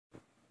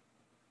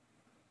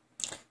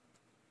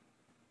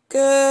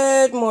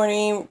Good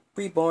morning,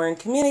 Reborn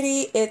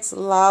community. It's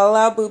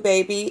La Boo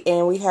Baby,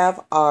 and we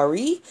have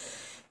Airi.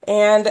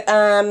 And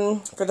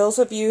for those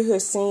of you who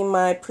have seen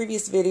my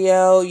previous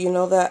video, you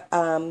know that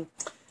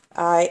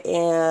I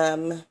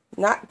am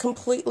not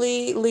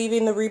completely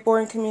leaving the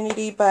Reborn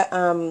community, but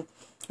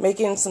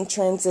making some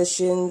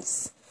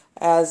transitions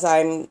as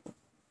I'm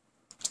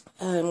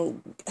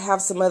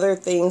have some other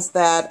things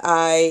that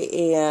I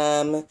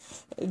am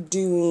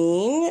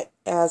doing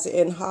as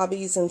in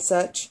hobbies and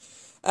such.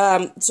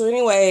 So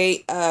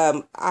anyway,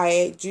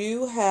 I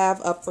do have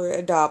up for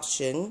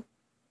adoption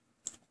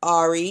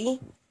Airi,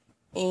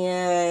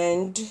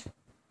 and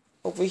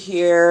over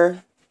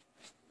here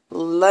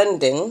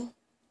London.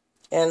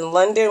 And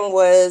London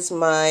was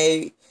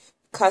my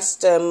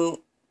custom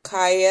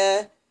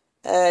Kaya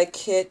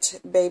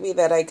kit baby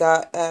that I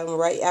got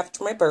right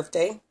after my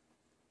birthday.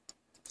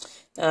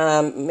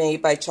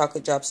 Made by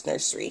Chocolate Drops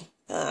Nursery.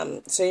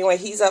 So anyway,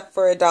 he's up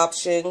for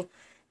adoption,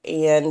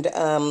 and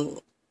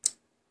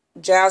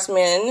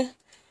Jasmine,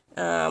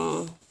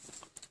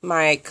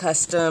 my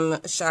custom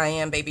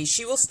Cheyenne baby,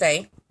 she will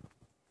stay.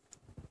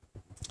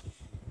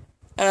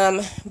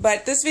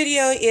 But this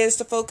video is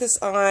to focus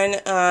on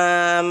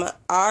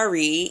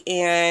Airi,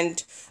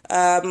 and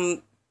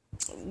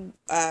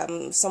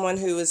someone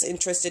who was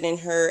interested in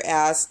her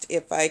asked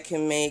if I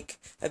can make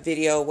a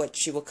video what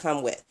she will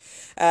come with.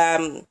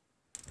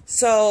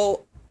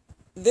 So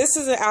this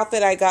is an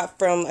outfit I got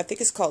from, I think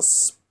it's called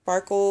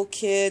Sparkle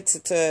Kids.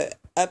 It's a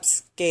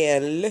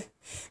upscale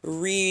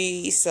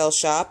resale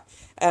shop.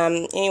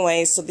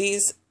 Anyway, so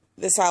this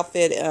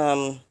outfit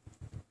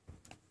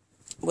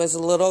was a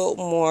little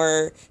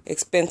more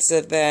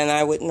expensive than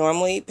I would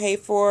normally pay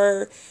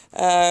for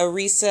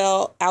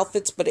resale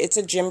outfits, but it's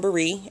a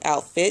Gymboree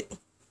outfit.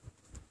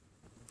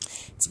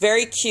 It's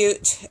very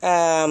cute.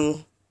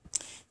 Comes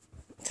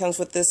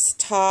with this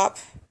top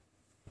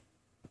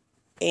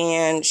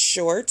and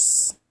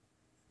shorts.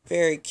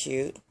 Very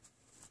cute.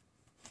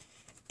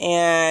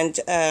 And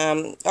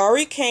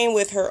Airi came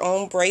with her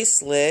own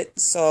bracelet,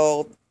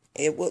 so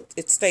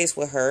it stays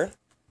with her.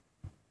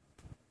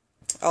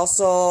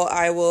 Also,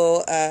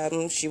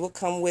 she will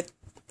come with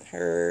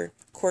her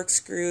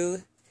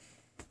corkscrew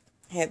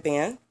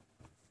headband.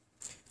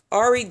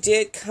 Airi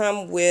did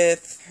come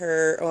with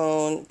her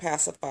own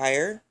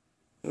pacifier,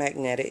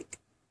 magnetic.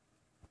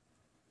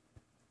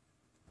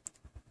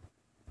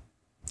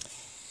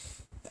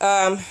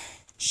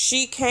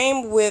 She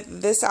came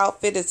with this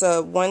outfit. It's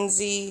a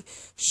onesie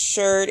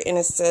shirt, and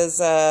it says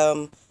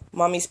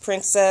Mommy's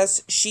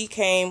Princess. She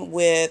came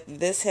with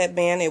this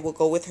headband. It will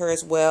go with her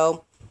as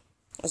well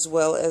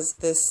as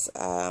this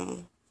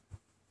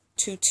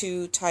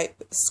tutu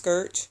type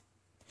skirt.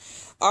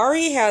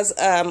 Airi has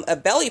a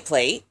belly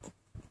plate.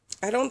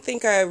 I don't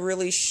think I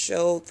really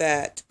showed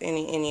that in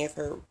any of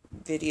her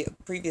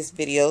previous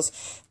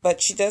videos,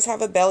 but she does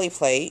have a belly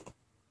plate.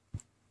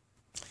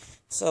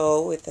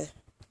 So with a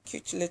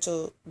cute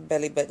little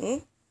belly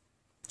button.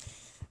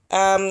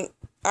 I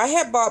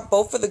had bought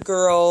both of the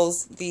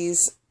girls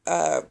these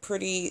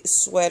pretty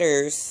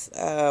sweaters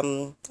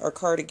or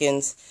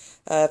cardigans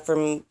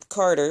from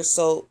Carter,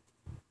 so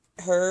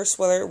her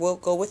sweater will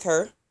go with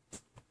her.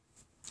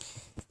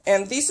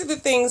 And these are the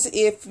things,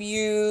 if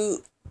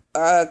you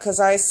because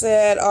I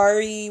said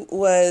Airi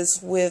was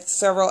with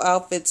several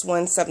outfits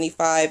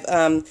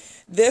 $175.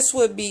 This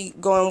would be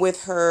going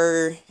with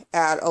her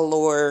at a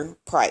lower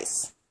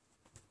price.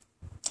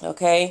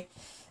 Okay.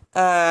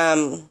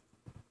 And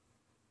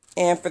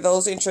for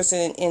those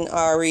interested in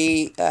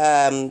Airi,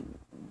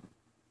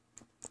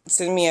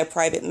 send me a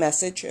private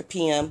message, a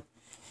PM.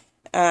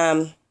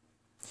 And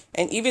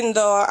even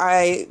though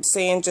I'm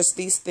saying just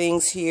these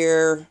things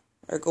here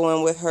are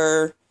going with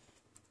her,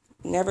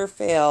 never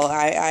fail.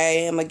 I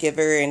am a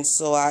giver, and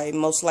so I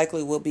most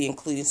likely will be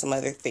including some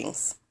other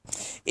things.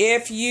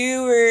 If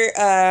you were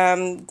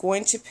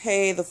going to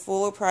pay the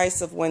fuller price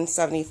of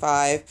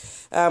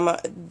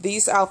 $175,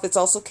 these outfits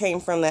also came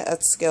from the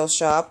upscale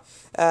shop.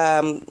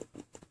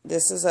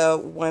 This is a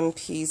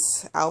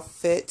one-piece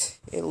outfit.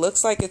 It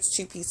looks like it's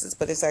two pieces,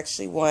 but it's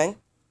actually one.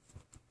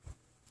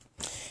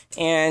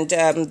 And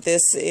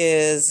this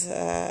is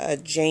a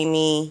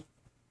Janie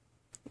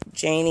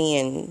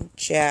and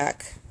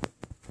Jack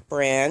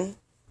brand.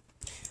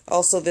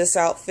 Also this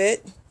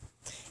outfit.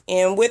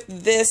 And with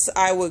this,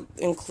 I would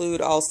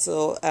include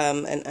also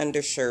an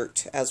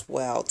undershirt as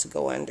well to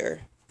go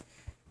under.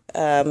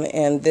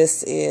 And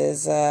this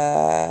is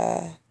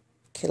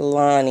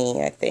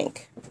Kilani, I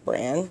think,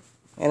 brand.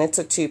 And it's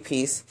a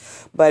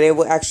two-piece. But it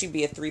will actually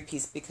be a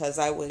three-piece because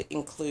I would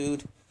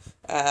include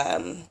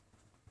an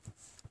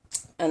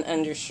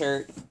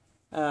undershirt.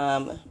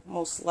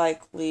 Most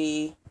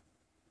likely...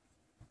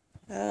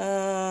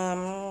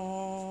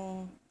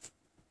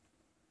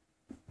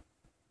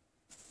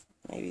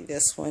 maybe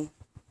this one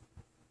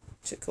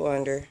to go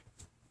under.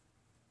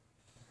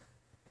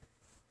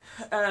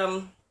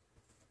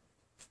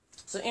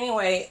 So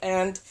anyway,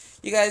 and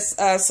you guys,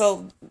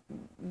 so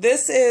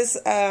this is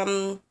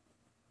Airi's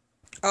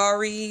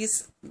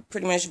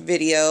pretty much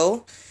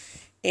video,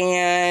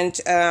 and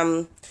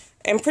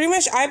And pretty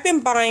much I've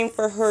been buying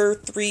for her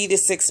 3 to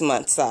 6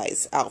 month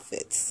size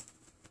outfits.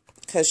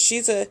 Because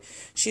she's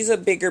a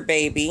bigger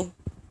baby.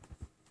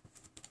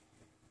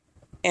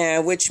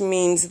 And which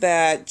means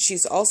that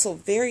she's also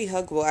very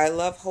huggable. I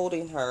love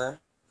holding her.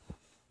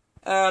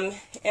 And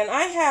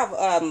I have,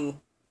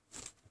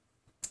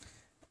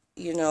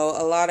 you know,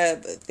 a lot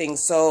of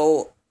things.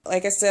 So,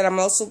 like I said, I'm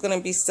also going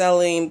to be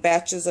selling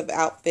batches of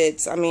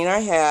outfits. I mean, I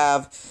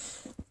have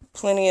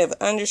plenty of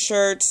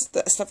undershirts,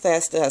 stuff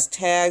that has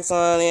tags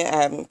on it.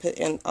 I haven't put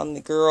in on the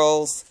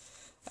girls.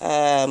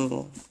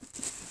 There's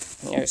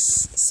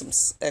some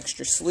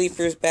extra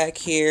sleepers back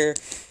here.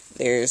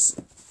 There's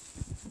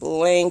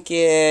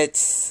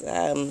blankets.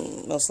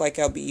 Most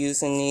likely I'll be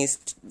using these,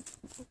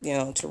 you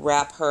know, to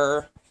wrap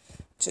her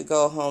to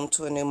go home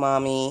to a new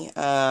mommy.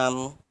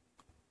 I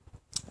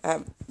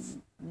have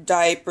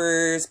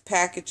diapers,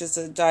 packages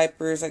of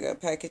diapers. I got a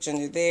package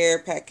under there,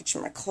 package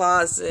in my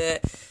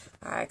closet.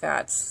 I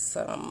got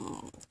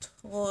some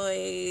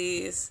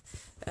toys.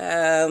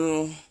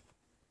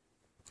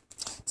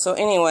 So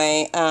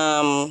anyway,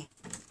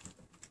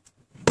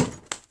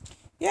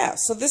 yeah,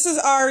 so this is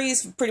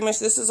Airi's, pretty much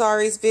this is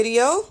Airi's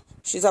video.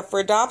 She's up for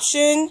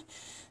adoption.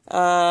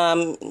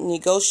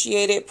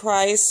 Negotiated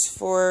price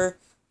for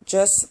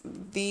just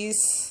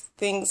these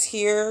things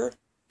here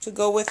to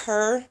go with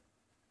her.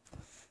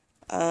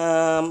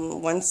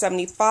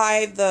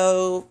 $175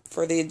 though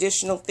for the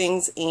additional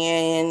things,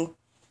 and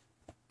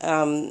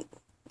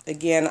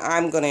again,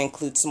 I'm going to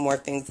include some more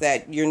things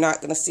that you're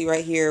not going to see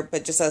right here,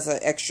 but just as an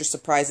extra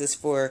surprises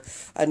for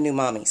a new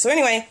mommy. So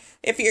anyway,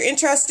 if you're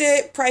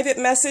interested, private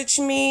message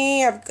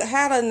me. I've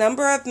had a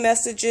number of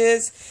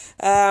messages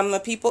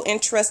of people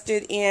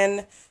interested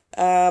in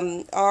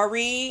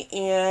Airi,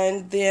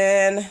 and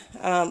then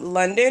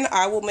London.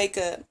 I will make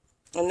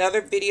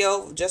another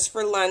video just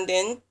for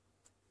London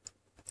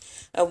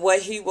of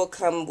what he will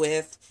come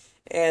with.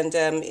 And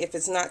if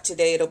it's not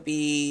today, it'll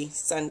be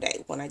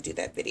Sunday when I do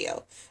that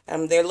video.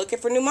 They're looking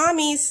for new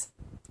mommies.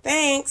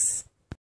 Thanks.